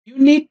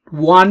Unit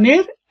 1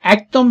 এর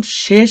একদম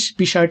শেষ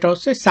বিষয়টা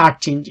হচ্ছে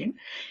সার্চ ইঞ্জিন।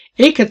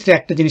 এই ক্ষেত্রে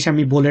একটা জিনিস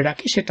আমি বলে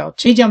রাখি, সেটা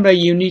হচ্ছে এই যে আমরা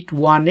ইউনিট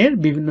 1 এর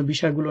বিভিন্ন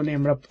বিষয়গুলো নিয়ে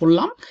আমরা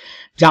পড়লাম,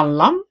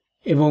 জানলাম,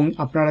 এবং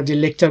আপনারা যে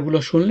লেকচারগুলো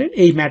শুনলেন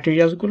এই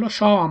ম্যাটেরিয়ালসগুলো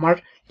সব আমার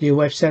যে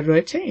ওয়েবসাইট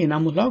রয়েছে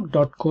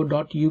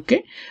enamulhaq.co.uk,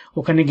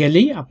 ওখানে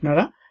গেলেই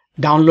আপনারা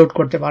ডাউনলোড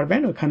করতে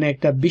পারবেন। ওখানে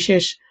একটা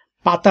বিশেষ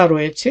পাতা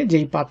রয়েছে,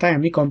 যেই পাতায়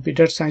আমি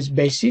computer science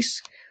basics,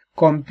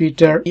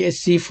 computer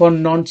SC for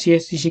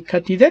নন-CSE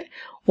শিক্ষার্থীদের,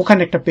 ওখানে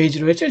একটা পেজ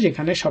রয়েছে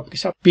যেখানে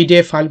সবকিছু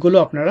পিডিএফ ফাইলগুলো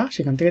আপনারা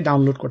সেখান থেকে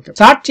ডাউনলোড করতে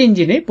পারেন। সার্চ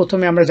ইঞ্জিনে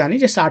প্রথমে আমরা জানি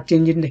যে সার্চ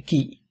ইঞ্জিনটা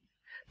কি।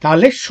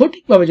 তাহলে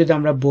সঠিকভাবে যদি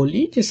আমরা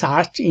বলি যে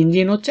সার্চ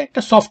ইঞ্জিন হচ্ছে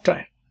একটা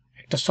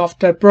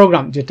সফটওয়্যার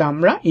প্রোগ্রাম, যেটা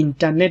আমরা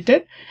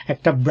ইন্টারনেটের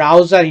একটা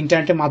ব্রাউজার,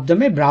 ইন্টারনেটের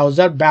মাধ্যমে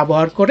ব্রাউজার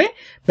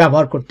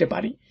ব্যবহার করতে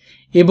পারি।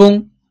 এবং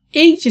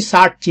এই যে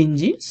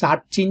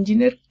সার্চ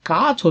ইঞ্জিনের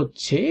কাজ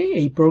হচ্ছে,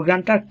 এই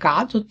প্রোগ্রামটার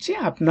কাজ হচ্ছে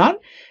আপনার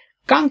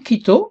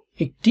কাঙ্ক্ষিত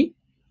একটি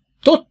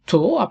তথ্য,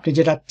 আপনি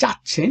যেটা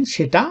চাচ্ছেন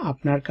সেটা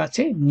আপনার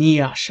কাছে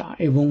নিয়ে আসা,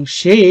 এবং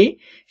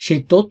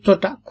সেই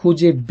তথ্যটা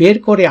খুঁজে বের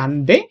করে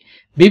আনবে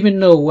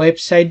বিভিন্ন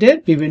ওয়েবসাইটের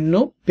বিভিন্ন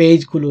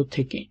পেজগুলো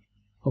থেকে।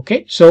 ওকে,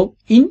 সো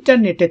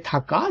ইন্টারনেটে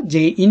থাকা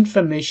যে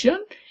ইনফরমেশন,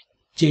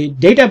 যে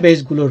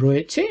ডেটাবেসগুলো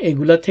রয়েছে,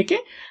 এগুলো থেকে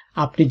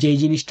আপনি যেই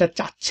জিনিসটা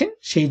চাচ্ছেন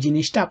সেই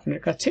জিনিসটা আপনার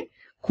কাছে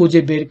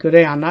খুঁজে বের করে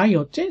আনাই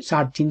হচ্ছে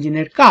সার্চ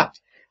ইঞ্জিনের কাজ।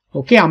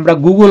 ওকে, আমরা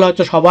গুগল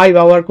হয়তো সবাই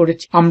ব্যবহার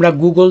করেছি, আমরা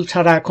গুগল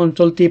ছাড়া এখন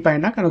চলতেই পারি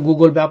না, কারণ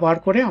গুগল ব্যবহার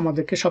করে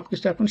আমাদেরকে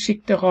সবকিছু এখন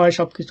শিখতে হয়,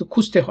 সবকিছু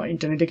খুঁজতে হয়,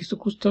 ইন্টারনেটে কিছু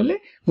খুঁজতে হলে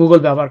গুগল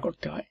ব্যবহার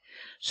করতে হয়।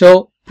 সো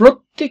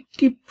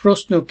প্রত্যেকটি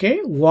প্রশ্নকে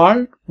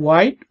ওয়ার্ল্ড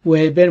ওয়াইড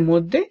ওয়েবের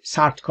মধ্যে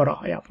সার্চ করা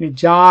হয়। আপনি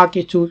যা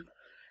কিছু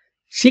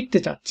শিখতে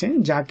চাচ্ছেন,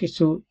 যা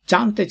কিছু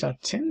জানতে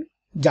চাচ্ছেন,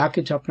 যা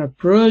কিছু আপনার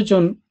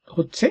প্রয়োজন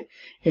হচ্ছে,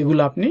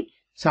 এগুলো আপনি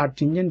সার্চ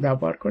ইঞ্জিন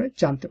ব্যবহার করে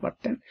জানতে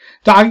পারতেন।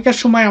 তো আগেকার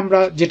সময় আমরা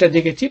যেটা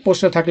দেখেছি,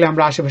 প্রশ্ন থাকলে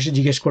আমরা আশেপাশে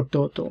জিজ্ঞেস করতে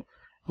হতো।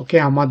 ওকে,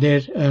 আমাদের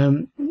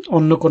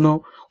অন্য কোনো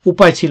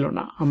উপায় ছিল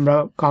না, আমরা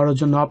কারোর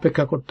জন্য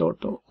অপেক্ষা করতে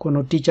হতো, কোনো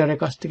টিচারের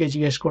কাছ থেকে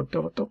জিজ্ঞেস করতে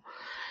হতো।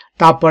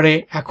 তারপরে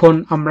এখন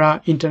আমরা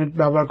ইন্টারনেট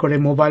ব্যবহার করে,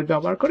 মোবাইল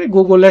ব্যবহার করে,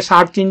 গুগলের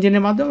সার্চ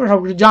ইঞ্জিনের মাধ্যমে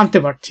সবকিছু জানতে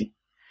পারছি।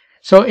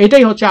 সো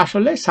এটাই হচ্ছে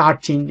আসলে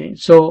সার্চ ইঞ্জিন।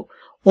 সো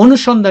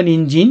অনুসন্ধান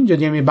ইঞ্জিন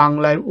যদি আমি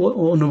বাংলায়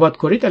অনুবাদ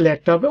করি, তাহলে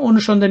একটা হবে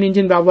অনুসন্ধান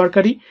ইঞ্জিন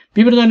ব্যবহারকারী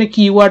বিভিন্ন ধরনের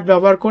কিওয়ার্ড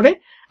ব্যবহার করে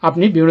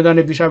আপনি বিভিন্ন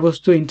ধরনের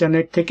বিষয়বস্তু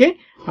ইন্টারনেট থেকে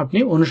আপনি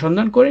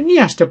অনুসন্ধান করে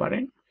নিয়ে আসতে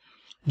পারেন।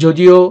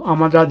 যদিও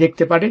আমরা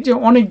দেখতে পারি যে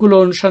অনেকগুলো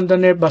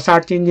অনুসন্ধানের বা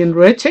সার্চ ইঞ্জিন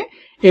রয়েছে,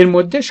 এর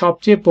মধ্যে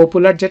সবচেয়ে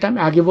পপুলার যেটা আমি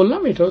আগে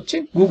বললাম, এটা হচ্ছে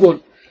গুগল।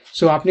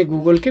 সো আপনি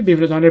গুগলকে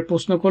বিভিন্ন ধরনের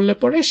প্রশ্ন করলে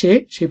পরে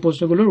সেই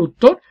প্রশ্নগুলোর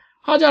উত্তর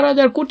হাজার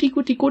হাজার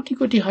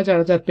কোটি হাজার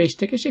পেজ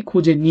থেকে সে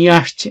খুঁজে নিয়ে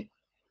আসছে।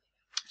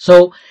 সো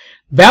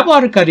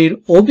ব্যবহারকারীর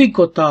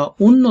অভিজ্ঞতা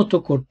উন্নত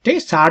করতে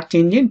সার্চ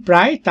ইঞ্জিন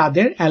প্রায়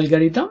তাদের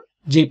অ্যালগরিদম,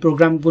 যে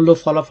প্রোগ্রামগুলো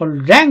ফলাফল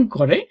র্যাঙ্ক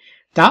করে,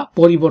 তা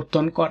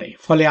পরিবর্তন করে।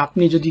 ফলে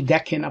আপনি যদি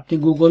দেখেন, আপনি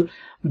গুগল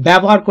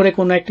ব্যবহার করে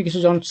কোনো একটা কিছু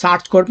যখন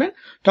সার্চ করবেন,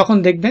 তখন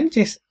দেখবেন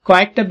যে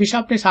কয়েকটা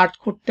বিষয় আপনি সার্চ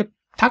করতে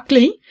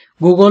থাকলেই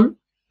গুগল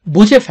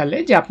বুঝে ফেলে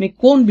যে আপনি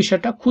কোন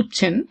বিষয়টা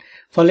খুঁজছেন।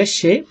 ফলে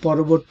সে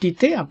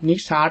পরবর্তীতে আপনি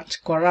সার্চ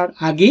করার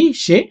আগেই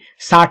সে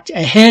সার্চ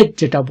অ্যাহেড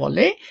যেটা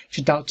বলে,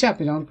 সেটা হচ্ছে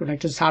আপনি যখন কোনো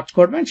একটা সার্চ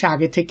করবেন, সে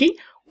আগে থেকেই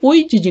ওই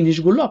যে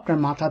জিনিসগুলো আপনার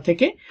মাথা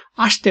থেকে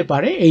আসতে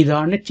পারে এই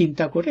ধরনের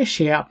চিন্তা করে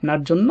সে আপনার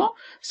জন্য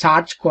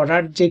সার্চ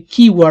করার যে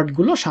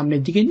কিওয়ার্ডগুলো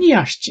সামনের দিকে নিয়ে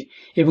আসছে।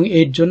 এবং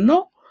এর জন্য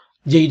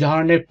যেই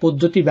ধরনের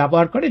পদ্ধতি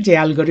ব্যবহার করে, যে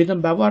অ্যালগরিদম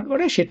ব্যবহার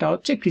করে, সেটা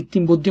হচ্ছে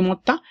কৃত্রিম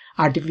বুদ্ধিমত্তা,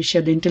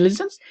 আর্টিফিশিয়াল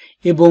ইন্টেলিজেন্স,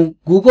 এবং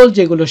গুগল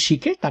যেগুলো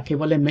শিখে তাকে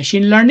বলে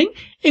মেশিন লার্নিং।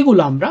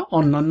 এগুলো আমরা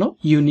অন্যান্য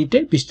ইউনিটে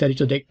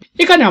বিস্তারিত দেখব।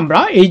 এখানে আমরা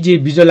এই যে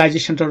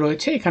ভিজুয়ালাইজেশনটা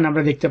রয়েছে, এখানে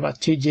আমরা দেখতে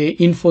পাচ্ছি যে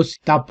ইনফোসিস,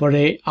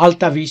 তারপরে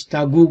আলতাভিস্তা,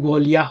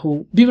 গুগল, ইয়াহু,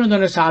 বিভিন্ন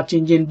ধরনের সার্চ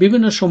ইঞ্জিন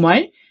বিভিন্ন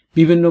সময়ে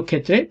বিভিন্ন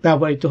ক্ষেত্রে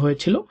ব্যবহৃত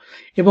হয়েছিল।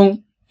 এবং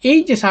এই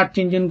যে সার্চ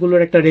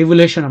ইঞ্জিনগুলোর একটা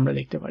রেভলিউশন আমরা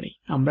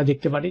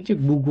দেখতে পারি যে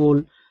গুগল,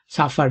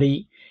 সাফারি,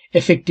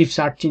 এফেক্টিভ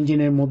সার্চ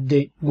ইঞ্জিনের মধ্যে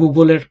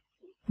গুগলের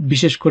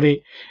বিশেষ করে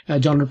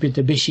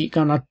জনপ্রিয়তা বেশি,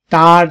 কারণ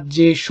তার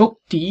যে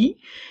শক্তি,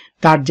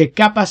 তার যে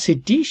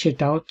ক্যাপাসিটি,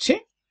 সেটা হচ্ছে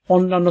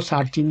অন্যান্য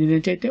সার্চ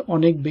ইঞ্জিনের চাইতে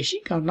অনেক বেশি।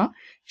 কারণ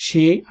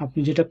সে, আপনি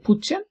যেটা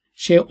খুঁজছেন,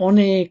 সে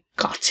অনেক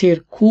কাছের,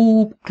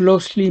 খুব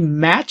ক্লোজলি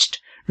ম্যাচড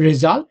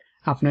রেজাল্ট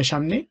আপনার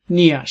সামনে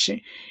নিয়ে আসে।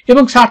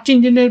 এবং সার্চ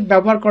ইঞ্জিনের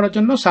ব্যবহার করার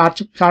জন্য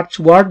সার্চ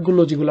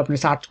ওয়ার্ডগুলো যেগুলো আপনি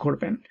সার্চ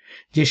করবেন,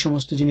 যে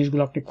সমস্ত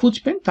জিনিসগুলো আপনি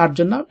খুঁজবেন, তার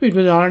জন্য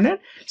বিভিন্ন ধরনের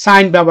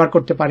সাইন ব্যবহার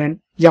করতে পারেন।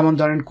 যেমন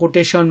ধরেন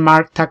কোটেশন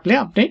মার্ক থাকলে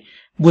আপনি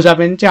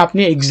বুঝাবেন যে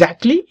আপনি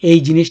এক্স্যাক্টলি এই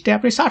জিনিসটা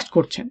আপনি সার্চ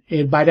করছেন,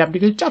 এর বাইরে আপনি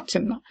কিছু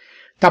চাচ্ছেন না।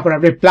 তারপর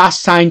আপনি প্লাস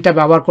সাইনটা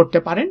ব্যবহার করতে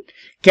পারেন,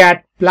 ক্যাট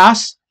প্লাস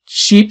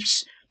শিপস,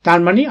 তার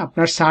মানে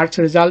আপনার সার্চ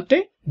রেজাল্টে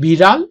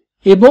বিড়াল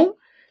এবং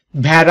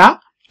ভেড়া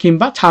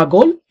কিংবা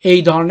ছাগল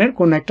এই ধরনের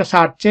কোন একটা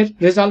সার্চের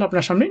রেজাল্ট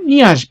আপনার সামনে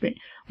নিয়ে আসবে।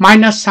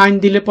 মাইনাস সাইন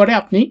দিলে পরে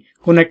আপনি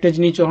কোন একটা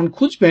জিনিস যখন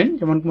খুঁজবেন,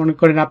 যেমন মনে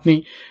করেন আপনি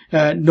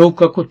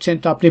নৌকা খুঁজছেন,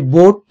 তো আপনি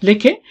বোট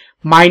লিখে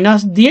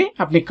মাইনাস দিয়ে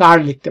আপনি কার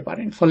লিখতে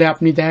পারেন, ফলে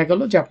আপনি দেখা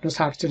গেল যে আপনার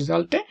সার্চ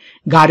রেজাল্টে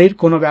গাড়ির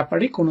কোনো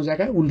ব্যাপারে কোনো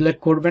জায়গায় উল্লেখ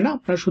করবে না,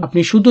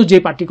 আপনি শুধু যে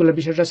পার্টিকুলার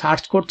বিষয়টা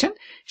সার্চ করছেন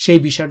সেই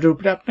বিষয়টার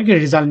উপরে আপনাকে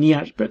রেজাল্ট নিয়ে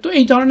আসবে। তো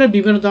এই ধরনের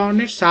বিভিন্ন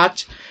ধরনের সার্চ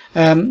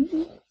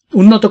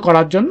উন্নত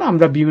করার জন্য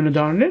আমরা বিভিন্ন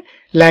ধরনের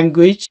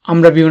ল্যাঙ্গুয়েজ,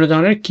 আমরা বিভিন্ন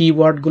ধরনের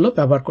কিওয়ার্ড গুলো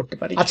ব্যবহার করতে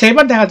পারি। আচ্ছা,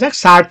 এবার দেখা যাক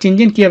সার্চ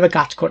ইঞ্জিন কিভাবে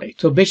কাজ করে।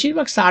 তো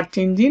বেশিরভাগ সার্চ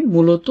ইঞ্জিন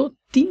মূলত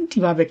তিনটি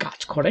ভাবে কাজ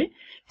করে,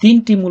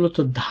 তিনটি মূলত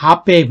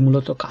ধাপে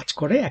মূলত কাজ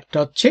করে। একটা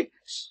হচ্ছে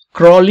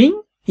crawling,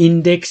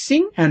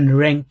 indexing and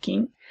ranking.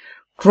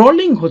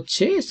 Crawling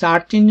হচ্ছে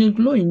সার্চ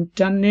ইঞ্জিনগুলো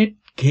ইন্টারনেট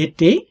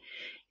ঘেটে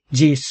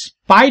যে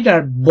স্পাইডার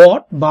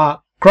বট বা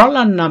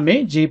ক্রলার নামে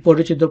যে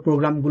পরিচিত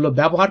প্রোগ্রামগুলো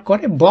ব্যবহার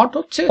করে, বট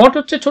হচ্ছে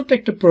ছোট্ট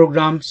একটা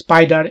প্রোগ্রাম,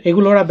 স্পাইডার,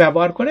 এগুলো ওরা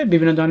ব্যবহার করে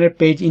বিভিন্ন ধরনের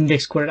পেজ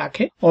ইন্ডেক্স করে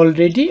রাখে,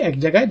 অলরেডি এক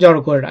জায়গায়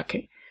জড়ো করে রাখে।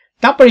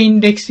 তারপর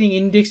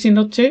ইন্ডেক্সিং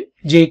হচ্ছে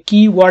যে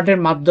কিওয়ার্ডের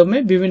মাধ্যমে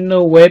বিভিন্ন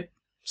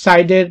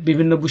ওয়েবসাইটের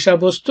বিভিন্ন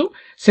বিষয়বস্তু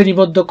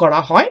শ্রেণীবদ্ধ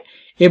করা হয়।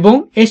 এবং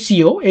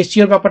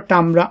এসইওর ব্যাপারটা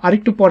আমরা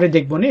আরেকটু পরে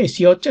দেখবো না।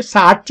 এসইও হচ্ছে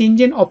সার্চ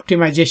ইঞ্জিন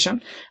অপটিমাইজেশন।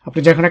 আপনি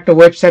যখন একটা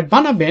ওয়েবসাইট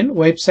বানাবেন,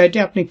 ওয়েবসাইটে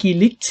আপনি কি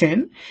লিখছেন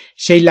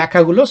সেই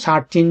লেখাগুলো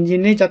সার্চ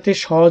ইঞ্জিনে যাতে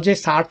সহজে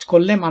সার্চ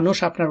করলে মানুষ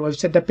আপনার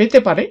ওয়েবসাইটটা পেতে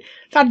পারে,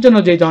 তার জন্য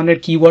যে ধরনের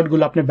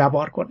কিওয়ার্ডগুলো আপনি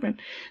ব্যবহার করবেন।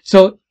 সো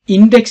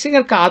ইন্ডেক্সিং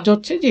এর কাজ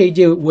হচ্ছে যে এই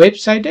যে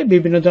ওয়েবসাইটে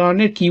বিভিন্ন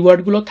ধরনের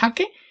কিওয়ার্ডগুলো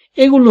থাকে,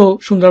 এগুলো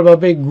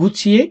সুন্দরভাবে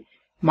গুছিয়ে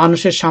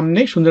মানুষের সামনে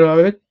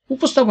সুন্দরভাবে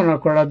উপস্থাপনা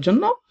করার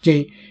জন্য যে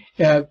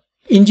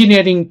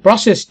ইঞ্জিনিয়ারিং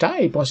প্রসেসটা,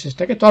 এই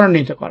প্রসেসটাকে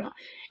ত্বরান্বিত করা।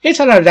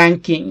 এছাড়া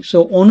র্যাঙ্কিং, সো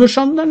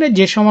অনুসন্ধানে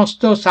যে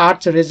সমস্ত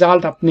সার্চ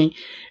রেজাল্ট আপনি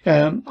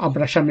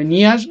আপনার সামনে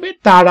নিয়ে আসবে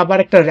তার আবার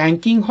একটা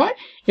র্যাঙ্কিং হয়,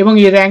 এবং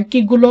এই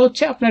র্যাঙ্কিং গুলো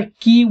হচ্ছে আপনার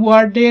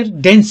কিওয়ার্ডের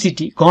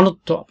ডেন্সিটি,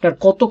 ঘনত্ব, আপনার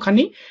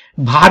কতখানি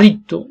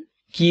ভারিত্ব,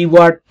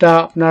 কিওয়ার্ডটা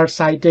আপনার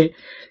সাইটে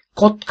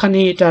কতখানি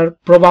এটার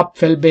প্রভাব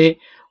ফেলবে,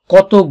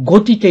 কত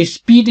গতিতে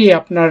স্পিডে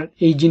আপনার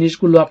এই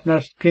জিনিসগুলো আপনার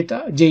ক্রেতা,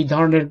 যেই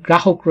ধরনের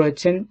গ্রাহক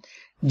রয়েছেন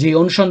যে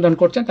অনুসন্ধান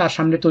করছেন তার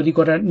সামনে তৈরি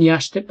করে নিয়ে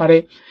আসতে পারে।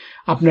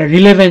 আপনার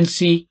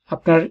রিলেভেন্সি,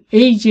 আপনার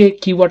এই যে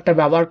কিওয়ার্ডটা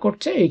ব্যবহার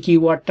করছে, এই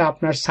কিওয়ার্ডটা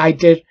আপনার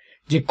সাইটের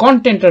যে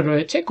কন্টেন্টটা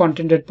রয়েছে,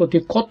 কন্টেন্টের প্রতি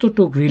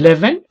কতটুকু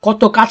রিলেভেন্ট,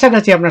 কত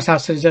কাছাকাছি আপনার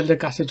সার্চ রেজাল্টের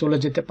কাছে চলে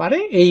যেতে পারে,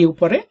 এই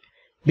উপরে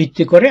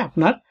ভিত্তি করে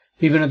আপনার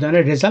বিভিন্ন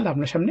ধরনের রেজাল্ট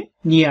আপনার সামনে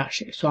নিয়ে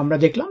আসে। সো আমরা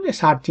দেখলাম যে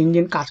সার্চ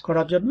ইঞ্জিন কাজ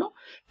করার জন্য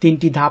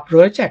তিনটি ধাপ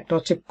রয়েছে। একটা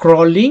হচ্ছে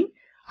ক্রলিং,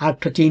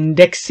 আরেকটা হচ্ছে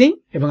ইন্ডেক্সিং,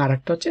 এবং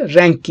আরেকটা হচ্ছে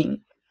র্যাঙ্কিং।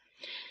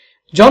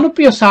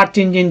 জনপ্রিয় সার্চ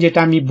ইঞ্জিন যেটা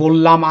আমি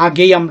বললাম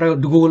আগেই, আমরা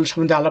গুগল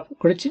সম্বন্ধে আলাপ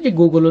করেছি যে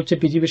গুগল হচ্ছে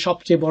পৃথিবীর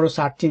সবচেয়ে বড়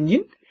সার্চ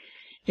ইঞ্জিন।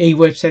 এই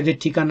ওয়েবসাইটের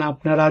ঠিকানা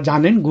আপনারা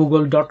জানেন,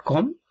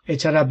 google.com।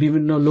 এছাড়া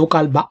বিভিন্ন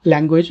লোকাল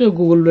ল্যাঙ্গুয়েজও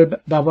গুগলের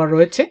ব্যবহার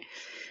রয়েছে।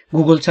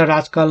 গুগল ছাড়া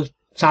আজকাল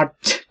সার্চ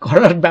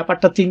করার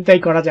ব্যাপারটা চিন্তাই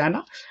করা যায়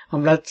না।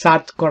 আমরা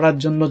সার্চ করার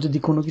জন্য যদি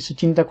কোনো কিছু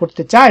চিন্তা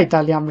করতে চাই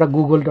তাহলে আমরা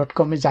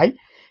google.com-এ যাই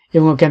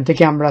এবং ওখান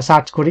থেকে আমরা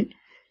সার্চ করি।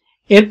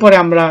 এরপরে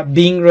আমরা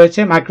বিং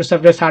রয়েছে,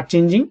 মাইক্রোসফটের সার্চ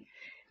ইঞ্জিন।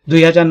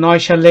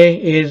 2009 সালে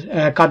এর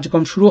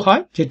কার্যক্রম শুরু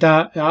হয়, যেটা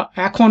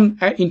এখন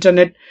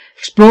ইন্টারনেট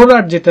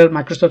এক্সপ্লোরার যেটা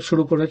মাইক্রোসফট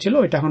শুরু করেছিল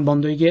এটা এখন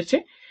বন্ধ হয়ে গিয়েছে।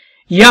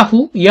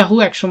 ইয়াহু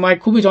একসময়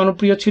খুবই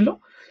জনপ্রিয় ছিল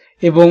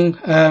এবং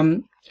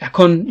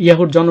এখন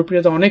ইয়াহুর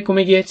জনপ্রিয়তা অনেক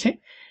কমে গিয়েছে।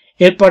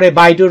 এরপরে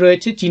বাইডু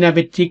রয়েছে,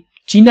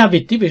 চীনা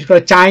ভিত্তিক বিশেষ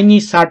করে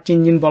চাইনিজ সার্চ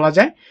ইঞ্জিন বলা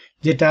যায়,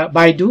 যেটা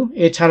বাইডু।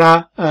 এছাড়া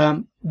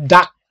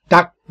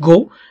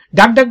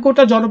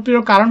ডাকগোটা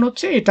জনপ্রিয় কারণ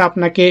হচ্ছে এটা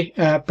আপনাকে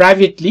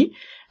প্রাইভেটলি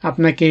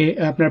আপনার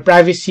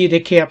প্রাইভেসি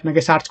রেখে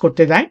আপনাকে সার্চ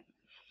করতে দেয়।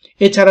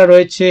 এছাড়া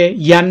রয়েছে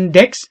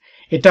ইয়ানডেক্স,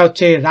 এটা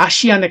হচ্ছে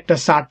রাশিয়ান একটা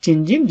সার্চ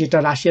ইঞ্জিন যেটা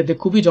রাশিয়াতে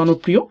খুবই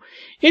জনপ্রিয়।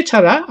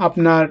 এছাড়া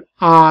আপনার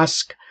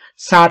ask,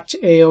 search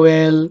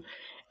AOL,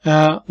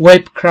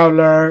 web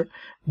crawler,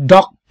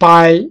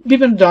 ডকপাইল,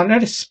 বিভিন্ন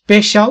ধরনের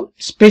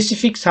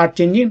স্পেসিফিক সার্চ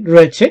ইঞ্জিন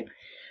রয়েছে।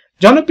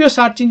 জনপ্রিয়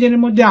সার্চ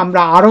ইঞ্জিনের মধ্যে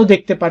আমরা আরো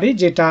দেখতে পারি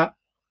যেটা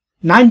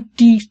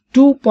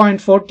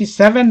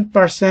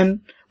 92.47%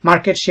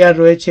 মার্কেট শেয়ার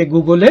রয়েছে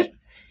গুগলের।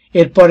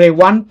 এরপরে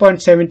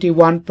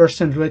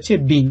 1.71% রয়েছে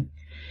বিং।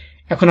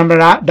 এখন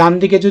আমরা ডান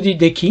দিকে যদি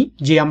দেখি,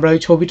 যে আমরা ওই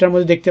ছবিটার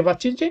মধ্যে দেখতে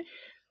পাচ্ছি যে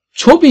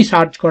ছবি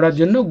সার্চ করার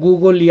জন্য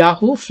গুগল,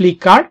 ইয়াহু,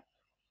 ফ্লিকার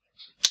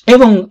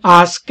এবং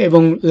আস্ক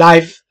এবং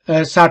লাইভ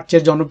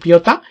সার্চের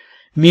জনপ্রিয়তা।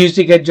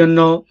 মিউজিকের জন্য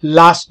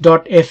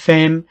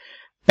last.fm,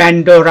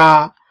 প্যান্ডোরা,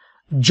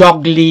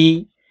 জগলি।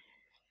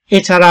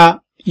 এছাড়া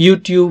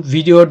ইউটিউব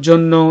ভিডিওর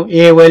জন্য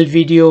AOL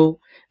ভিডিও।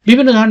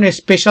 বিভিন্ন ধরনের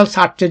স্পেশাল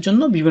সার্চের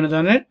জন্য বিভিন্ন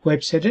ধরনের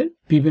ওয়েবসাইটের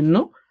বিভিন্ন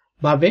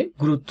ভাবে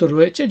গুরুত্ব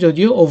রয়েছে,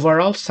 যদিও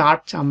ওভারঅল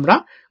সার্চ আমরা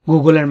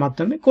গুগলের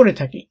মাধ্যমে করে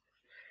থাকি।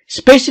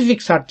 স্পেসিফিক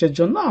সার্চের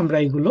জন্য আমরা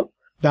এগুলো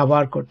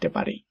ব্যবহার করতে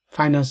পারি।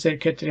 ফাইন্যান্সের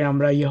ক্ষেত্রে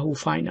আমরা ইয়াহু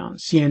ফাইন্যান্স,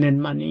 CNN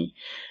মানি,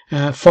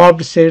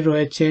 ফর্বসের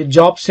রয়েছে।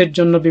 জবসের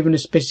জন্য বিভিন্ন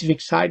স্পেসিফিক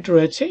সাইট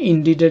রয়েছে।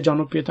 ইনডিডের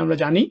জনপ্রিয়তা আমরা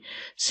জানি,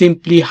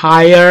 সিম্পলি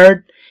হায়ার্ড।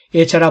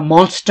 এছাড়া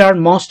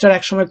মনস্টার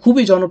একসময়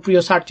খুবই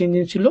জনপ্রিয় সার্চ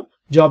ইঞ্জিন ছিল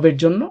জবের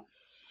জন্য।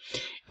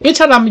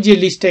 এছাড়া আমি যে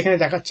লিস্টটা এখানে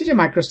দেখাচ্ছি যে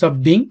মাইক্রোসফট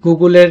বিং,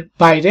 গুগলের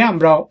বাইরে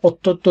আমরা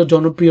অত্যন্ত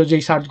জনপ্রিয় যে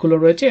সার্চগুলো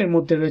রয়েছে এর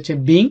মধ্যে রয়েছে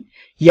being,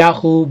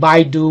 Yahoo,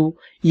 Baidu,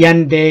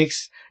 Yandex,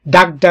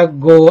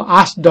 DuckDuckGo,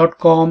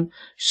 ask.com,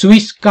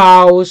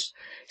 সুইসকাউস,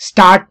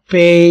 start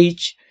page.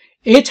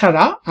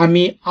 এছাড়া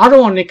আমি আরো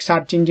অনেক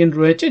সার্চ ইঞ্জিন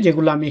রয়েছে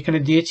যেগুলো আমি এখানে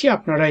দিয়েছি,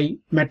 আপনারা এই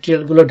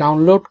ম্যাটেরিয়ালগুলো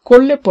ডাউনলোড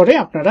করলে পরে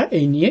আপনারা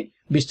এই নিয়ে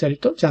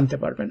বিস্তারিত জানতে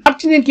পারবেন। সার্চ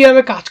ইঞ্জিন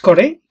কিভাবে কাজ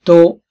করে, তো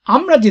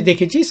আমরা যে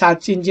দেখেছি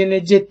সার্চ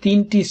ইঞ্জিনের যে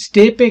 3টি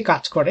স্টেপে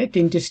কাজ করে,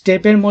 3টি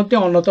স্টেপের মধ্যে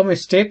অন্যতম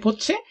স্টেপ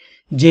হচ্ছে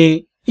যে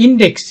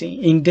ইন্ডেক্সিং।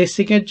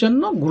 ইন্ডেক্সিং এর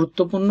জন্য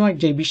গুরুত্বপূর্ণ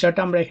যে বিষয়টা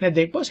আমরা এখানে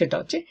দেখবো সেটা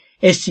হচ্ছে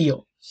এসইও,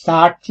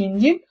 সার্চ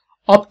ইঞ্জিন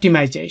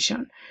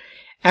অপটিমাইজেশন।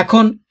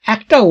 এখন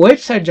একটা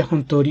ওয়েবসাইট যখন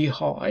তৈরি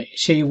হয়,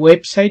 সেই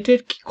ওয়েবসাইটের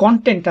কি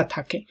কন্টেন্টটা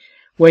থাকে,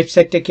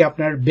 ওয়েবসাইটটা কি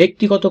আপনার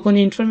ব্যক্তিগত কোনো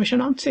ইনফরমেশন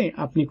আছে,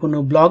 আপনি কোনো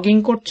ব্লগিং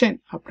করছেন,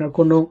 আপনার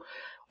কোনো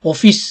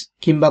অফিস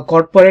কিংবা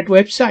কর্পোরেট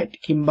ওয়েবসাইট,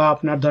 কিংবা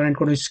আপনার ধরেন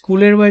কোনো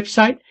স্কুলের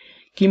ওয়েবসাইট,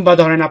 কিংবা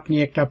ধরেন আপনি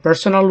একটা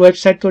পার্সোনাল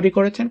ওয়েবসাইট তৈরি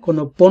করেছেন,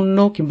 কোনো পণ্য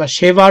কিংবা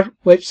সেবার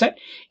ওয়েবসাইট।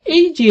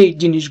 এই যে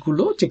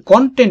জিনিসগুলো, যে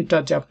কন্টেন্টটা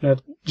যে আপনার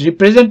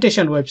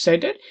রিপ্রেজেন্টেশন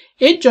ওয়েবসাইটের,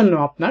 এর জন্য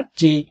আপনার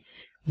যে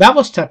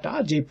ব্যবস্থাটা,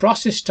 যে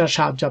প্রসেসটা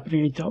সাহায্য আপনি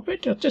নিতে হবে,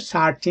 এটা হচ্ছে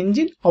সার্চ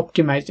ইঞ্জিন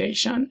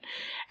অপটিমাইজেশন।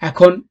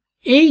 এখন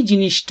এই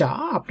জিনিসটা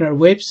আপনার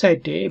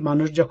ওয়েবসাইটে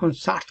মানুষ যখন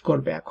সার্চ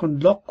করবে, এখন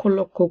লক্ষ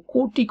লক্ষ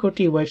কোটি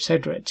কোটি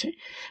ওয়েবসাইট রয়েছে,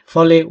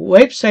 ফলে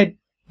ওয়েবসাইট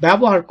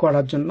ব্যবহার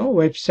করার জন্য,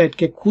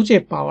 ওয়েবসাইটকে খুঁজে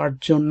পাওয়ার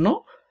জন্য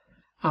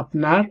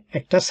আপনার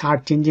একটা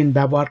সার্চ ইঞ্জিন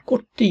ব্যবহার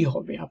করতেই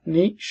হবে।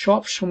 আপনি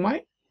সব সময়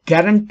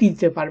গ্যারান্টি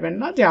দিতে পারবেন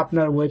না যে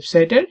আপনার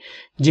ওয়েবসাইটের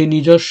যে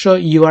নিজস্ব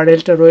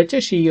ইউআরএলটা রয়েছে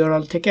সেই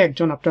ইউআরএল থেকে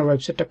একজন আপনার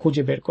ওয়েবসাইটটা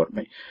খুঁজে বের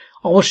করবে,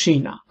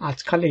 অবশ্যই না,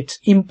 আজকাল ইটস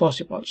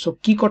ইম্পসিবল। সো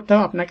কি করতে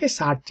হবে, আপনাকে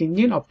সার্চ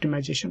ইঞ্জিন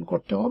অপটিমাইজেশন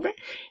করতে হবে।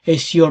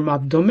 এসইওর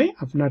মাধ্যমে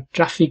আপনার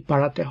ট্রাফিক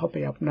বাড়াতে হবে,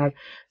 আপনার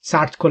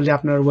সার্চ করলে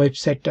আপনার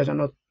ওয়েবসাইটটা যেন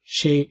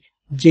সে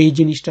যেই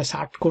জিনিসটা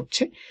সার্চ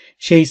করছে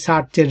সেই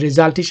সার্চের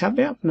রেজাল্ট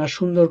হিসাবে আপনার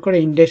সুন্দর করে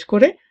ইন্ডেক্স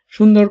করে,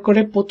 সুন্দর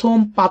করে প্রথম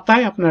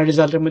পাতায় আপনার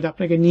রেজাল্টের মধ্যে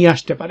আপনাকে নিয়ে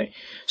আসতে পারে।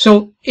 সো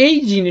এই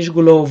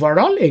জিনিসগুলো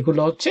ওভারঅল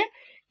এগুলো হচ্ছে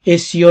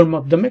এসইওর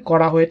মাধ্যমে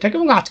করা হয়ে থাকে,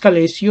 এবং আজকাল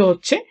এসইও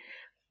হচ্ছে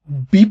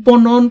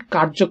বিপণন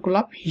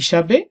কার্যকলাপ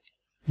হিসাবে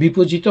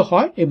বিবেচিত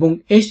হয়, এবং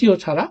এসইও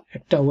ছাড়া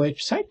একটা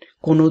ওয়েবসাইট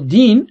কোনো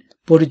দিন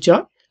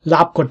পরিচয়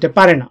লাভ করতে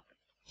পারে না।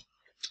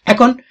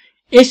 এখন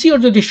এসইও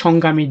যদি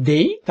সংজ্ঞা আমি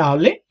দেই,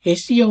 তাহলে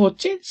এসইও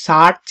হচ্ছে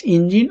সার্চ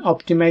ইঞ্জিন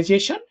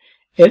অপটিমাইজেশন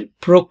এর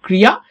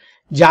প্রক্রিয়া,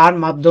 যার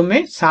মাধ্যমে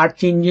সার্চ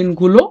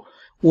ইঞ্জিনগুলো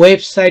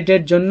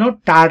ওয়েবসাইটের জন্য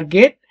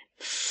টার্গেট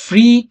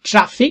ফ্রি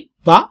ট্রাফিক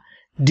বা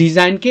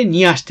ডিজাইনকে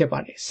নিয়ে আসতে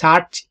পারে।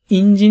 সার্চ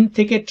ইঞ্জিন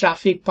থেকে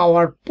ট্রাফিক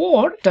পাওয়ার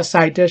পর একটা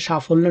সাইটের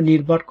সাফল্য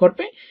নির্ভর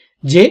করবে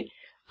যে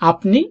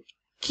আপনি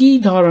কি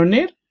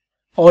ধরনের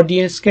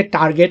অডিয়েন্সকে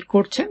টার্গেট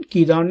করছেন,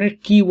 কি ধরনের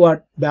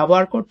কিওয়ার্ড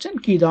ব্যবহার করছেন,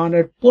 কি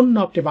ধরনের পণ্য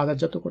আপনি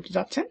বাজারজাত করতে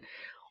যাচ্ছেন।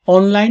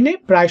 অনলাইনে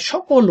প্রায়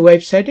সকল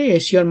ওয়েবসাইটে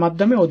এসইওর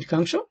মাধ্যমে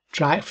অধিকাংশ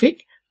ট্রাফিক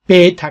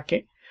পেয়ে থাকে।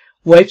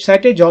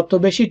 ওয়েবসাইটে যত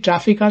বেশি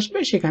ট্রাফিক আসবে,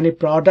 সেখানে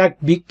প্রোডাক্ট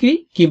বিক্রি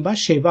কিংবা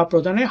সেবা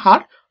প্রদানের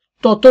হার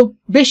তত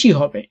বেশি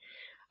হবে।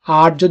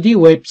 আর যদি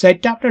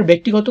ওয়েবসাইটটা আপনার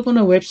ব্যক্তিগত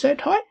কোনো ওয়েবসাইট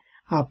হয়,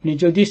 আপনি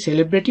যদি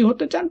সেলিব্রিটি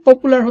হতে চান,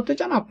 পপুলার হতে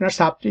চান, আপনার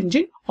সার্চ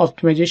ইঞ্জিন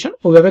অপটিমাইজেশন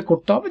ওইভাবে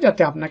করতে হবে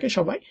যাতে আপনাকে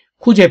সবাই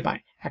খুঁজে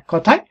পায়। এক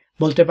কথায়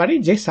বলতে পারি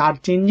যে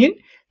সার্চ ইঞ্জিন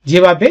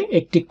যেভাবে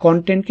একটি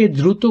কন্টেন্টকে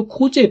দ্রুত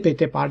খুঁজে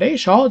পেতে পারে,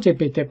 সহজে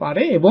পেতে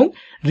পারে, এবং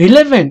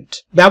রিলেভেন্ট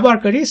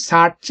ব্যবহারকারী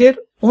সার্চের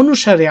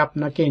অনুসারে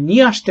আপনাকে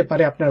নিয়ে আসতে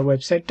পারে আপনার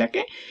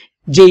ওয়েবসাইটটাকে,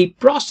 যেই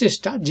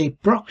প্রসেসটা, যে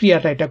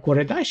প্রক্রিয়াটা এটা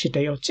করে দেয়,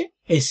 সেটাই হচ্ছে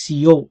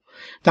এসইও।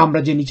 তো আমরা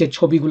যে নিচের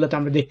ছবিগুলোতে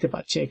আমরা দেখতে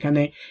পাচ্ছি,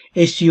 এখানে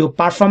এসইও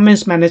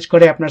পারফরমেন্স ম্যানেজ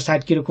করে আপনার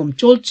সাইট কিরকম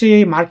চলছে,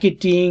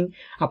 মার্কেটিং,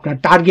 আপনার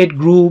টার্গেট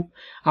গ্রুপ,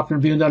 আপনার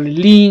বিভিন্ন ধরনের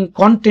লিঙ্ক,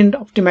 কন্টেন্ট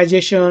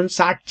অপটিমাইজেশন,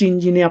 সার্চ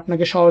ইঞ্জিনে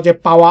আপনাকে সহজে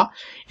পাওয়া।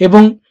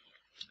 এবং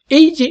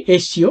এই যে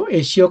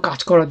এসইও কাজ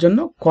করার জন্য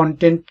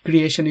content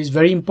creation is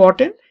very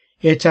important.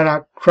 এছাড়া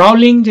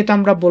ক্রাউলিং, যেটা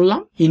আমরা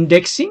বললাম,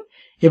 ইন্ডেক্সিং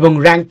এবং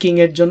র্যাঙ্কিং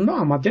এর জন্য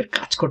আমাদের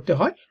কাজ করতে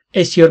হয়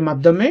এসইওর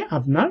মাধ্যমে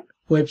আপনার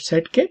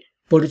ওয়েবসাইটকে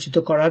পরিচিত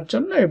করার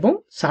জন্য, এবং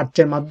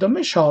সার্চের মাধ্যমে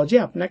সহজে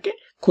আপনাকে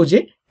খুঁজে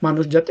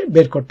মানুষ যাতে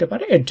বের করতে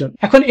পারে এর জন্য।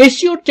 এখন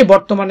এসইওর যে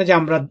বর্তমানে যে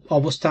আমরা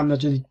অবস্থা আমরা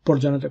যদি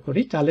পর্যালোচনা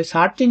করি, তাহলে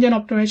সার্চ ইঞ্জিন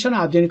অপটিমাইজেশন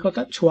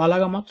আধুনিকতা ছোঁয়া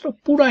লাগা মাত্র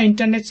পুরো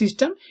ইন্টারনেট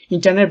সিস্টেম,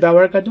 ইন্টারনেট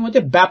ব্যবহারকারীদের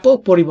মধ্যে ব্যাপক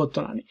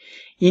পরিবর্তন আনে।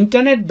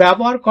 ইন্টারনেট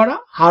ব্যবহার করা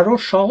আরো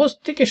সহজ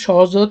থেকে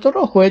সহজতর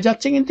হয়ে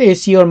যাচ্ছে কিন্তু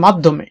এসইওর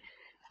মাধ্যমে।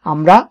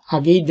 আমরা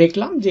আগেই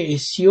দেখলাম যে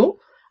এসইও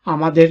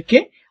আমাদেরকে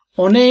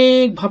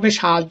অনেকভাবে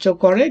সাহায্য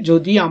করে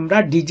যদি আমরা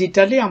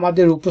ডিজিটালি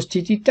আমাদের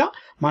উপস্থিতিটা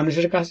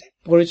মানুষের কাছে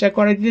পরিচয়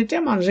করে দিতে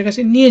চাই, মানুষের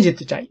কাছে নিয়ে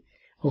যেতে চাই।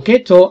 ওকে,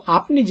 তো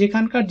আপনি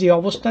যেখানকার যে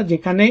অবস্থা,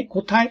 যেখানে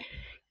কোথায়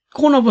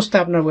কোন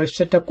অবস্থায় আপনার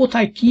ওয়েবসাইটটা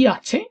কোথায় কি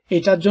আছে,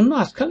 এটার জন্য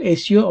আজকাল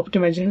এসইও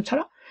অপটিমাইজেশন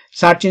ছাড়া,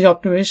 সার্চ ইঞ্জিন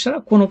অপটিমাইজেশন ছাড়া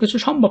কোনো কিছু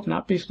সম্ভব না।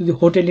 আপনি যদি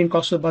হোটেল ইন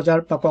কক্সবাজার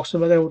বা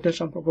কক্সবাজার হোটেল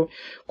সম্পর্কে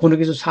কোনো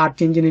কিছু সার্চ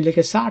ইঞ্জিনে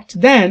লিখে সার্চ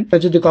দেন,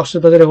 যদি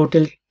কক্সবাজারের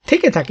হোটেল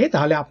থেকে থাকে,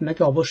 তাহলে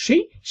আপনাকে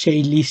অবশ্যই সেই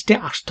লিস্টে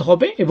আসতে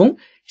হবে, এবং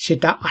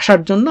সেটা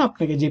আসার জন্য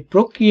আপনাকে যে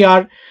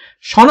প্রক্রিয়ার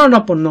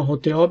শরণাপন্ন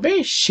হতে হবে,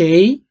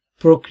 সেই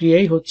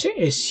প্রক্রিয়াই হচ্ছে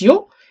এসইও,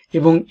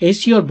 এবং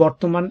এসইওর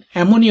বর্তমান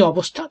এমনই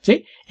অবস্থা যে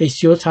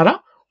এসইও ছাড়া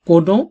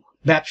কোনো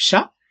ব্যবসা,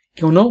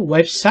 কোনো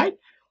ওয়েবসাইট,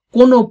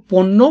 কোনো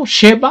পণ্য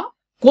সেবা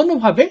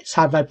কোনোভাবে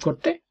সার্ভাইভ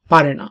করতে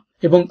পারে না।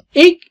 এবং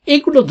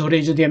এইগুলো ধরে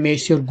যদি আমি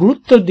এসইওর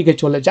গুরুত্বের দিকে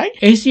চলে যাই,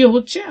 এসইও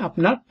হচ্ছে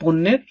আপনার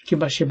পণ্যের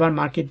কিংবা সেবার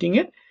মার্কেটিং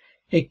এর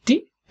একটি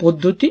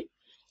পদ্ধতি।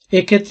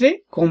 এক্ষেত্রে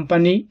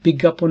কোম্পানি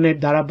বিজ্ঞাপনের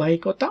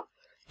ধারাবাহিকতা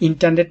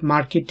ইন্টারনেট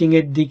মার্কেটিং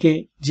এর দিকে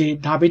যে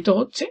ধাবিত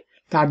হচ্ছে,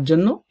 তার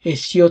জন্য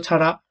এসইও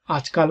ছাড়া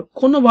আজকাল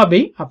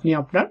কোনোভাবেই আপনি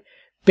আপনার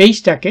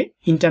পেজটাকে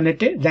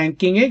ইন্টারনেটে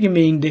র্যাঙ্কিং এ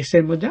কিংবা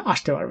ইন্ডেক্সের মধ্যে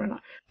আসতে পারবে না।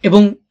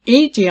 এবং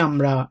এই যে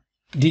আমরা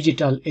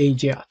ডিজিটাল এই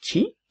যে আছি,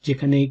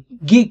 যেখানে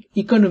গিগ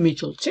ইকোনমি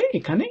চলছে,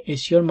 এখানে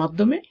এসইওর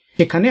মাধ্যমে,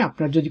 এখানে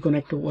আপনার যদি কোনো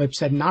একটা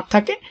ওয়েবসাইট না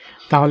থাকে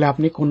তাহলে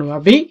আপনি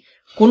কোনোভাবেই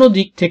কোনো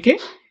দিক থেকে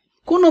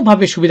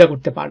কোনোভাবে সুবিধা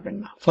করতে পারবেন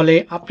না। ফলে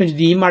আপনি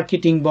যদি ই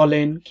মার্কেটিং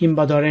বলেন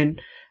কিংবা ধরেন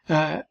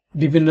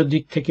বিভিন্ন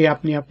দিক থেকে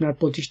আপনি আপনার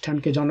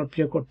প্রতিষ্ঠানকে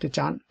জনপ্রিয় করতে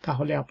চান,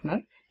 তাহলে আপনার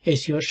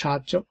এসইওর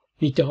সাহায্য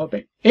নিতে হবে।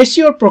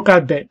 এসইওর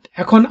প্রকারভেদ,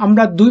 এখন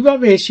আমরা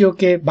দুইভাবে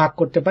এসইওকে ভাগ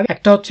করতে পারি।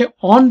 একটা হচ্ছে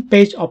অন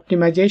পেজ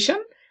অপটিমাইজেশন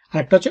আর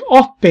একটা হচ্ছে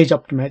of page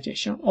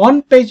optimisation. On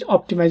page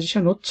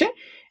optimisation হচ্ছে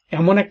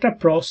এমন একটা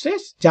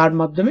প্রসেস যার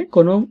মাধ্যমে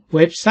কোনো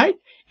ওয়েবসাইট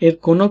এর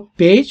কোনো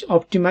পেজ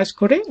অপটিমাইজ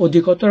করে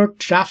অধিকতর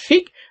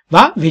ট্রাফিক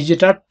বা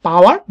ভিজিটর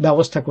পাওয়ার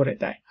ব্যবস্থা করে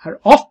দেয়। আর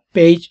অফ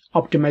পেজ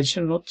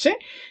অপটিমাইজেশন হচ্ছে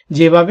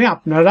যেভাবে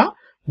আপনারা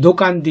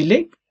দোকান দিলে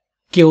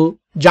কেউ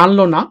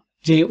জানলো না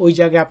যে ওই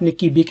জায়গায় আপনি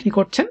কি বিক্রি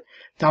করছেন,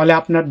 তাহলে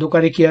আপনার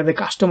দোকানে কিভাবে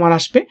কাস্টমার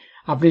আসবে।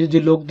 আপনি যদি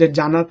লোকদের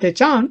জানাতে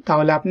চান,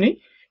 তাহলে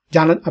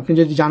আপনি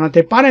যদি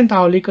জানাতে পারেন,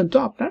 তাহলেই কিন্তু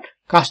আপনার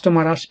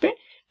কাস্টমার আসবে।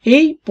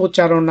 এই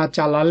প্রচারণা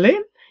চালালে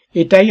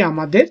এটাই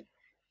আমাদের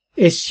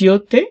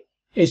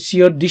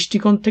এসইওর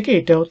দৃষ্টিকোণ থেকে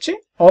এটা হচ্ছে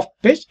অফ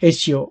পেজ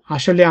এসইও।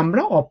 আসলে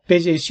আমরা অফ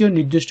পেজ এসইও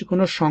নির্দিষ্ট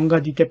কোনো সংজ্ঞা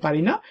দিতে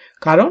পারি না,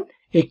 কারণ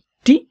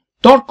একটি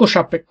তর্ক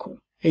সাপেক্ষ,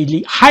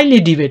 highly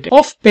debated.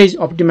 Of page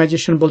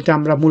optimisation বলতে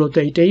আমরা মূলত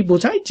এটাই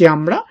বোঝাই যে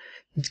আমরা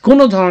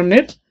কোনো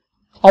ধরনের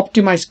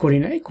অপটিমাইজ করি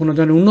নাই, কোনো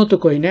ধরনের উন্নত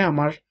করি নাই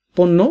আমার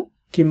পণ্য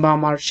কিংবা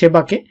আমার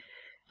সেবাকে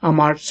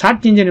আমার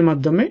সার্চ ইঞ্জিনের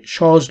মাধ্যমে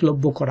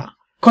সহজলভ্য করা।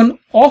 এখন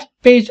অফ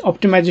পেজ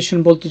অপটিমাইজেশন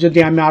বলতে যদি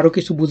আমি আরো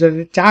কিছু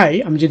বোঝাতে চাই,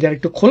 আমি যদি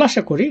আরেকটু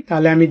খোলাসা করি,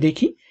 তাহলে আমি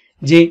দেখি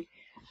যে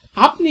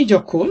আপনি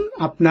যখন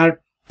আপনার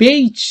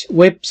পেজ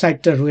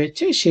ওয়েবসাইটটা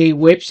রয়েছে, সেই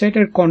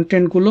ওয়েবসাইটের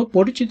কন্টেন্টগুলো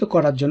পরিচিত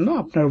করার জন্য,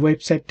 আপনার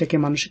ওয়েবসাইটটাকে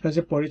মানুষের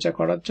কাছে পরিচয়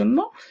করার জন্য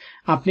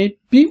আপনি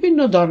বিভিন্ন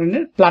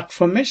ধরনের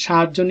প্ল্যাটফর্মের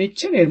সাহায্য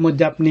নিচ্ছেন। এর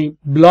মধ্যে আপনি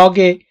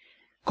ব্লগে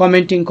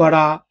কমেন্টিং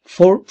করা,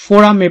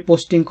 ফোরামে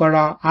পোস্টিং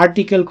করা,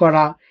 আর্টিকেল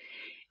করা,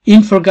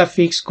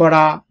 ইনফোগ্রাফিক্স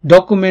করা,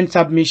 document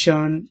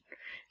submission,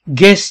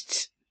 guest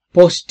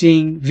posting,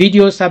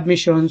 video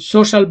submission,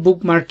 social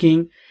bookmarking,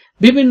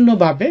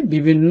 বিভিন্নভাবে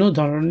বিভিন্ন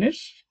ধরনের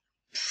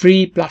ফ্রি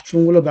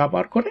প্ল্যাটফর্মগুলো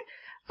ব্যবহার করে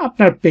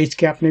আপনার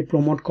পেজকে আপনি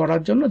প্রমোট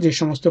করার জন্য যে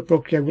সমস্ত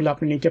প্রক্রিয়াগুলো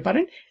আপনি নিতে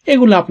পারেন,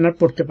 এগুলো আপনার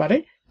পড়তে পারে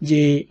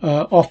যে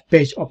অফ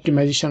পেজ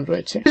অপটিমাইজেশন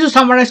রয়েছে। কিছু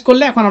সামারাইজ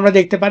করলে এখন আমরা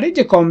দেখতে পারি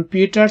যে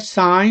কম্পিউটার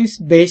সায়েন্স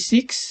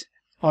বেসিক্স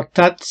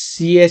অর্থাৎ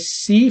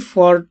সিএসসি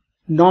ফর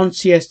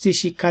নন-CSE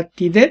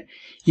শিক্ষার্থীদের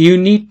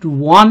ইউনিট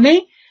 1-এ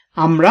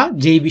আমরা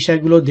যেই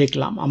বিষয়গুলো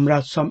দেখলাম, আমরা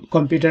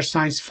কম্পিউটার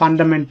সায়েন্স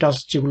ফান্ডামেন্টালস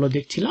যেগুলো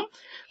দেখছিলাম,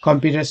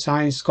 computer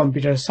science,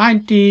 computer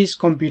scientist,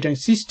 computer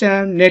system,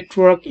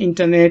 network,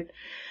 internet,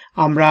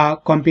 আমরা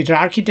কম্পিউটার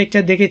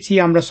আর্কিটেকচার দেখেছি,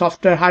 আমরা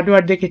সফটওয়্যার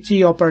হার্ডওয়্যার দেখেছি,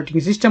 অপারেটিং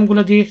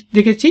সিস্টেমগুলো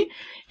দেখেছি,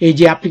 এই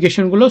যে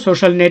অ্যাপ্লিকেশনগুলো,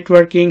 সোশ্যাল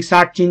নেটওয়ার্কিং,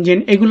 সার্চ ইঞ্জিন,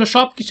 এগুলো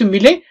সব কিছু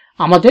মিলে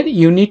আমাদের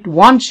ইউনিট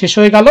 1 শেষ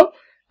হয়ে গেল।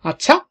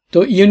 আচ্ছা, তো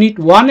ইউনিট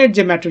 1-এর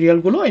যে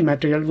ম্যাটেরিয়ালগুলো, এই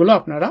ম্যাটেরিয়ালগুলো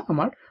আপনারা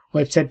আমার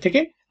ওয়েবসাইট থেকে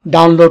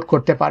ডাউনলোড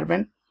করতে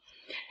পারবেন।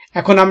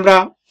 এখন আমরা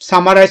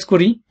সামারাইজ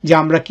করি যে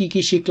আমরা কি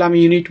কি শিখলাম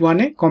ইউনিট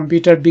 1-এ।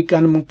 কম্পিউটার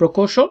বিজ্ঞান এবং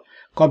প্রকৌশল,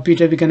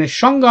 কম্পিউটার বিজ্ঞানের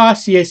সংজ্ঞা,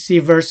 CSC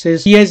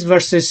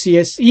versus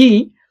CSE,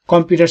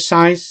 computer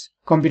science,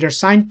 computer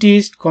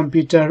scientist,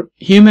 computer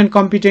human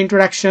computer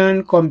interaction,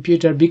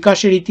 computer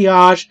বিকাশের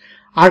ইতিহাস,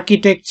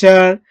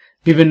 আর্কিটেকচার,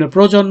 বিভিন্ন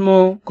প্রজন্ম,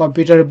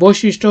 কম্পিউটারের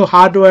বৈশিষ্ট্য,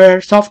 hardware,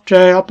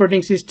 software,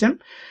 operating system,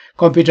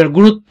 computer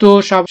গুরুত্ব,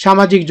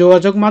 সামাজিক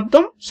যোগাযোগ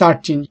মাধ্যম,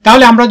 সার্চ ইঞ্জিন।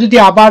 তাহলে আমরা যদি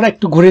আবার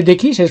একটু ঘুরে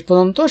দেখি শেষ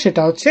পর্যন্ত,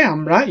 সেটা হচ্ছে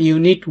আমরা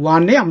ইউনিট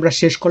 1-এ আমরা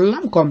শেষ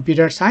করলাম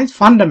কম্পিউটার সায়েন্স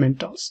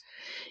ফান্ডামেন্টালস।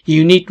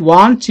 ইউনিট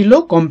 1 ছিল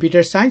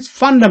কম্পিউটার সায়েন্স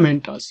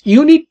ফান্ডামেন্টালস।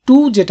 ইউনিট 2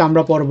 যেটা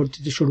আমরা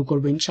পরবর্তীতে শুরু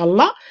করবো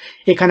ইনশাল্লাহ,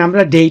 এখানে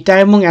আমরা ডেটা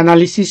এবং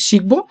অ্যানালিসিস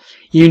শিখবো।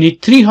 ইউনিট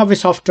 3 হবে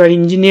সফটওয়্যার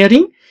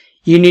ইঞ্জিনিয়ারিং,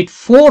 ইউনিট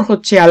 4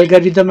 হচ্ছে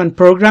algorithm and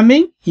programming,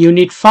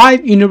 unit 5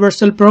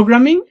 universal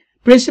programming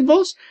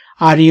principles,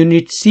 R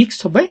unit 6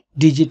 হবে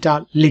ডিজিটাল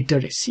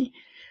লিটারেসি।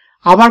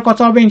 আবার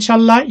কথা হবে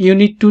ইনশাল্লাহ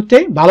ইউনিট 2-তে।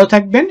 ভালো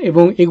থাকবেন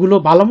এবং এগুলো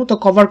ভালো মতো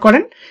কভার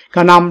করেন,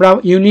 কারণ আমরা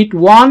ইউনিট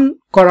 1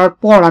 করার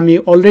পর আমি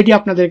অলরেডি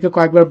আপনাদেরকে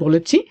কয়েকবার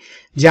বলেছি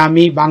যে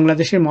আমি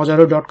বাংলাদেশের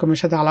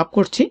মজারো.com-এর সাথে আলাপ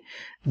করছি।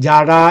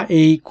 যারা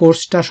এই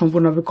কোর্সটা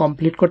সম্পূর্ণভাবে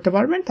কমপ্লিট করতে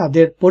পারবেন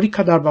তাদের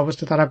পরীক্ষা দেওয়ার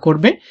ব্যবস্থা তারা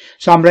করবে।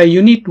 সো আমরা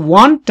ইউনিট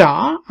 1টা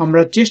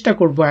আমরা চেষ্টা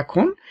করব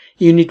এখন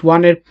ইউনিট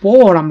 1-এর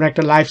পর আমরা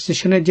একটা লাইভ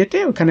সেশনে যেতে,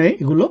 ওখানে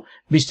এগুলো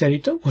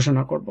বিস্তারিত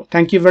ঘোষণা করব।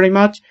 Thank you very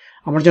much.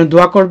 আমার জন্য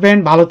দোয়া করবেন,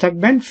 ভালো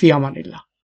থাকবেন, ফি আমানিল্লাহ।